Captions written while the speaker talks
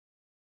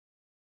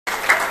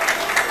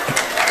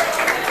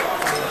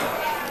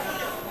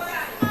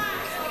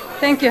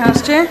Thank you,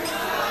 House Chair.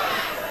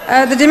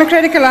 The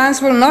Democratic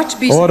Alliance will not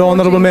be supporting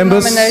the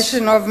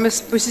nomination of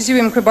Ms.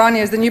 Busisiwe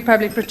Mkhwebane as the new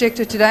Public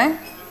Protector today.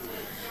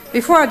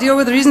 Before I deal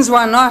with the reasons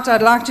why not,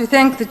 I'd like to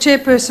thank the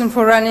Chairperson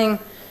for running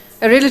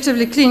a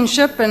relatively clean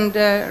ship and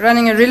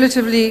running a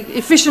relatively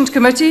efficient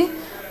committee.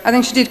 I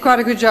think she did quite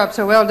a good job,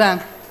 so well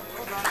done.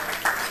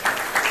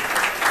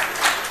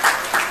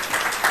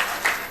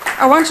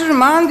 I want to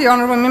remind the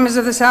honourable members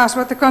of this House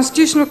what the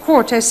Constitutional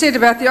Court has said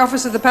about the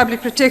Office of the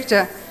Public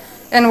Protector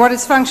and what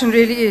its function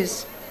really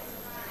is.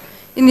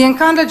 In the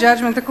Nkandla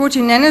judgment, the Court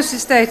unanimously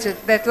stated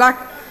that, like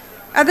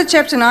other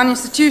Chapter 9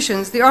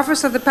 institutions, the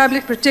Office of the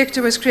Public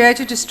Protector was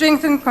created to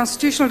strengthen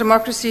constitutional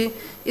democracy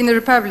in the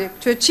Republic.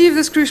 To achieve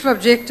this crucial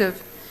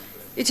objective,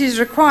 it is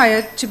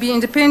required to be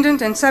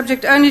independent and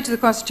subject only to the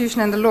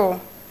Constitution and the law.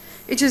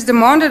 It is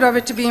demanded of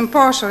it to be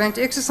impartial and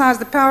to exercise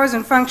the powers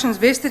and functions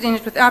vested in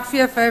it without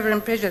fear, favour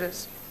and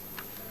prejudice.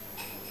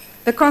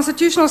 The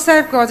constitutional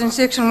safeguards in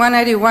Section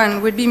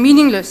 181 would be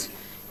meaningless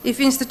if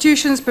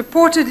institutions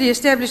purportedly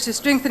established to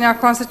strengthen our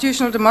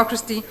constitutional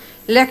democracy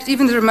lacked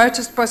even the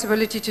remotest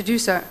possibility to do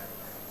so.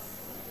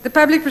 The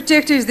Public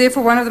Protector is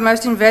therefore one of the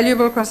most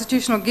invaluable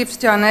constitutional gifts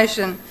to our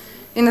nation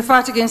in the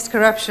fight against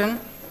corruption,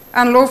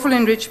 unlawful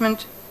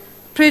enrichment,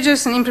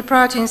 prejudice and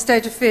impropriety in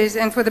state affairs,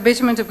 and for the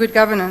betterment of good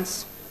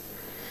governance.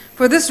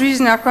 For this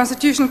reason, our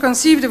Constitution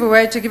conceived of a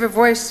way to give a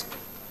voice,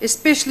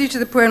 especially to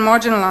the poor and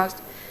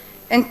marginalised,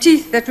 and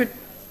teeth that would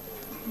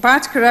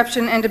fight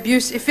corruption and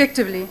abuse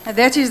effectively, and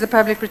that is the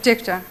Public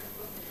Protector.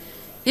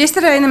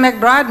 Yesterday in the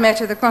McBride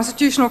matter, the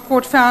Constitutional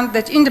Court found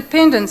that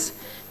independence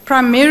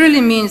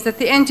primarily means that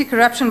the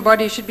anti-corruption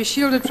body should be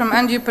shielded from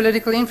undue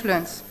political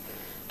influence.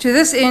 To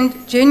this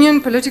end,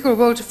 genuine political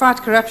will to fight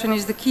corruption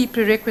is the key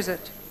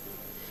prerequisite.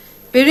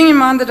 Bearing in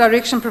mind the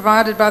direction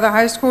provided by the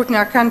highest court in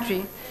our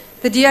country,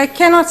 the DA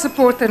cannot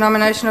support the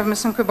nomination of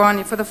Ms.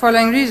 Mkhwebane for the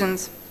following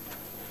reasons.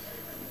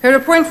 Her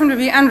appointment would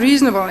be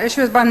unreasonable, as she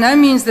was by no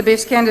means the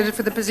best candidate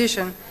for the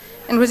position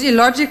and was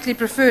illogically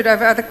preferred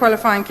over other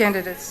qualifying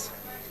candidates.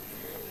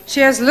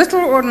 She has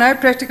little or no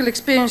practical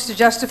experience to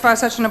justify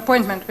such an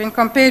appointment when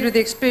compared with the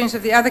experience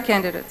of the other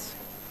candidates.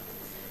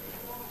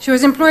 She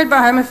was employed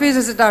by Home Affairs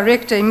as a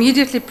director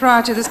immediately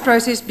prior to this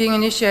process being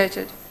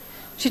initiated.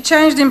 She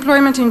changed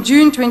employment in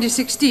June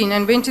 2016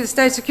 and went to the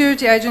State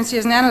Security Agency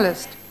as an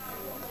analyst.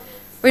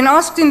 When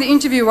asked in the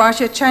interview why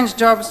she had changed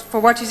jobs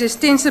for what is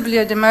ostensibly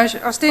a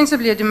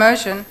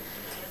demotion,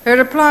 her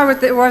reply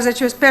was that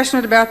she was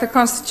passionate about the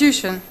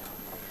Constitution.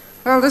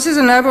 Well, this is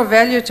a noble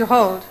value to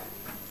hold,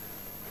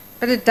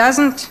 but it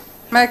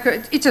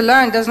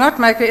alone does not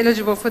make her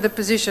eligible for the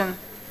position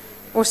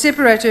or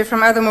separate her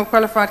from other more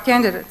qualified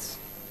candidates.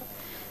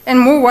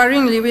 And more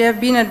worryingly, we have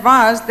been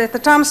advised that the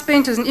time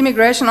spent as an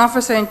immigration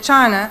officer in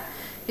China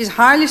is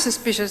highly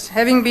suspicious,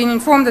 having been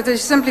informed that there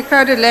is simply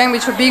coded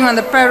language for being on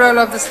the payroll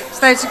of the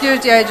State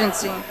Security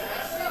Agency.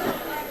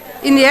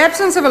 In the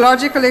absence of a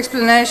logical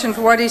explanation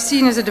for what is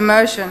seen as a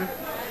demotion,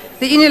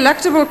 the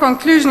ineluctable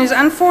conclusion is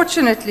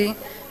unfortunately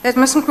that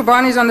Ms.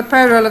 Mkhwebane is on the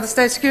payroll of the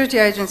State Security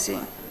Agency.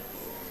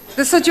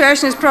 This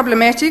situation is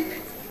problematic,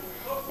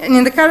 and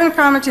in the current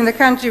climate in the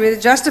country where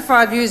the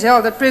justified view is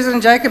held that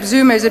President Jacob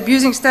Zuma is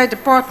abusing state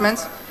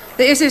departments,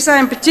 the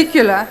SSA in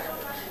particular,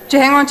 to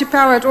hang on to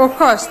power at all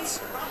costs,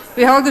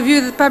 we hold the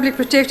view that the Public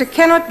Protector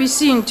cannot be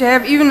seen to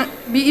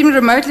be even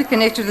remotely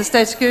connected with the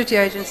State Security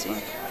Agency.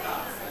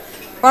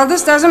 While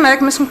this doesn't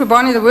make Ms.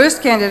 Mkhwebane the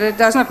worst candidate, it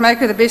does not make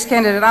her the best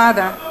candidate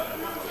either.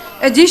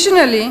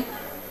 Additionally,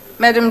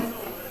 Madam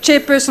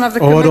Chairperson of the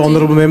committee,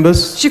 honourable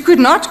members, she could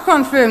not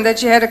confirm that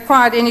she had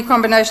acquired any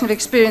combination of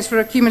experience for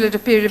a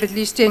cumulative period of at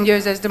least 10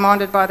 years as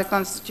demanded by the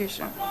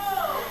Constitution.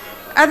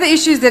 Other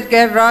issues that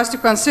gave rise to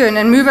concern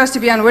and move us to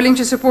be unwilling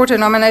to support her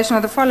nomination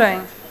are the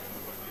following.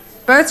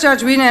 Both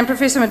Judge Wiener and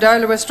Professor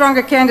Madola were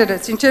stronger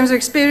candidates in terms of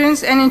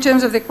experience and in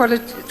terms of the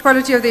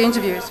quality of the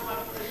interviews.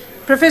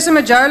 Professor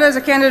Madola as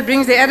a candidate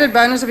brings the added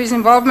bonus of his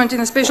involvement in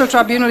the Special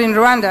Tribunal in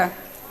Rwanda.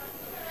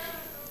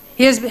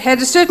 He has had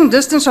a certain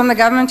distance from the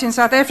government in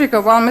South Africa,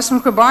 while Ms.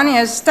 Mkhwebane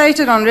has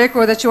stated on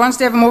record that she wants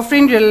to have a more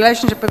friendly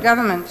relationship with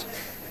government.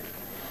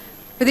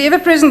 With the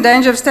ever-present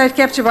danger of state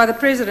capture by the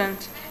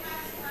President,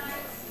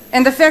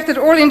 and the fact that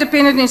all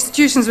independent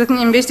institutions with an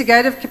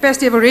investigative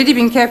capacity have already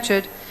been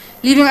captured,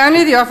 leaving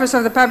only the Office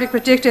of the Public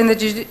Protector and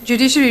the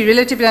judiciary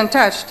relatively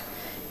untouched,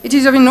 it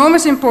is of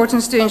enormous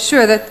importance to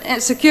ensure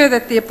and secure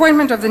that the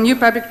appointment of the new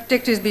Public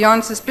Protector is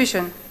beyond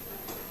suspicion.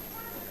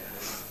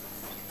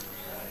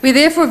 We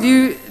therefore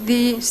view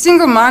the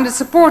single-minded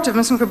support of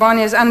Ms.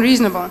 Mkhwebane as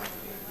unreasonable.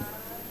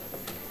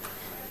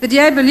 The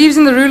DA believes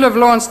in the rule of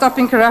law and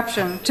stopping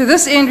corruption. To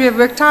this end, we have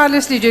worked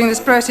tirelessly during this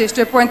process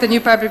to appoint the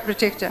new Public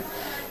Protector,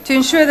 to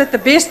ensure that the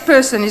best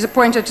person is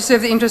appointed to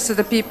serve the interests of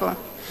the people.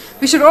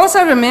 We should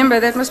also remember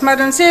that Ms.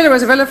 Madonsela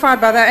was vilified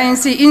by the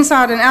ANC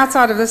inside and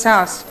outside of this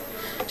House.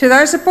 To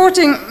those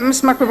supporting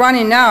Ms.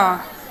 Mkhwebane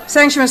now,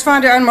 saying she must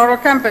find her own moral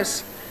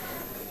compass,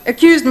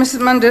 accused Ms.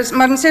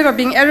 Madonsela of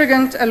being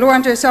arrogant, a law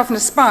unto herself and a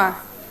spy.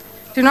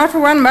 Do not for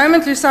one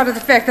moment lose sight of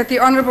the fact that the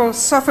Honourable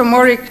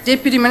Sophomoric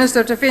Deputy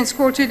Minister of Defence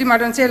called Trudy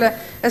Madonsela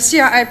a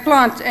CIA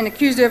plant and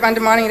accused her of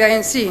undermining the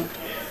ANC.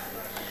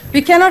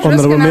 We cannot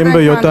risk Honourable another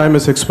Member, your encounter. time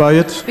has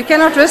expired. We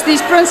cannot risk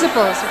these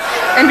principles,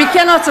 and we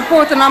cannot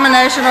support the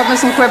nomination of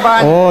Ms.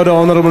 Mkhwebane. Order,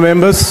 Honourable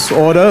Members,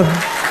 order.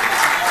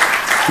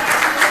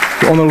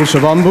 The Honourable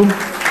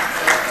Shavambu.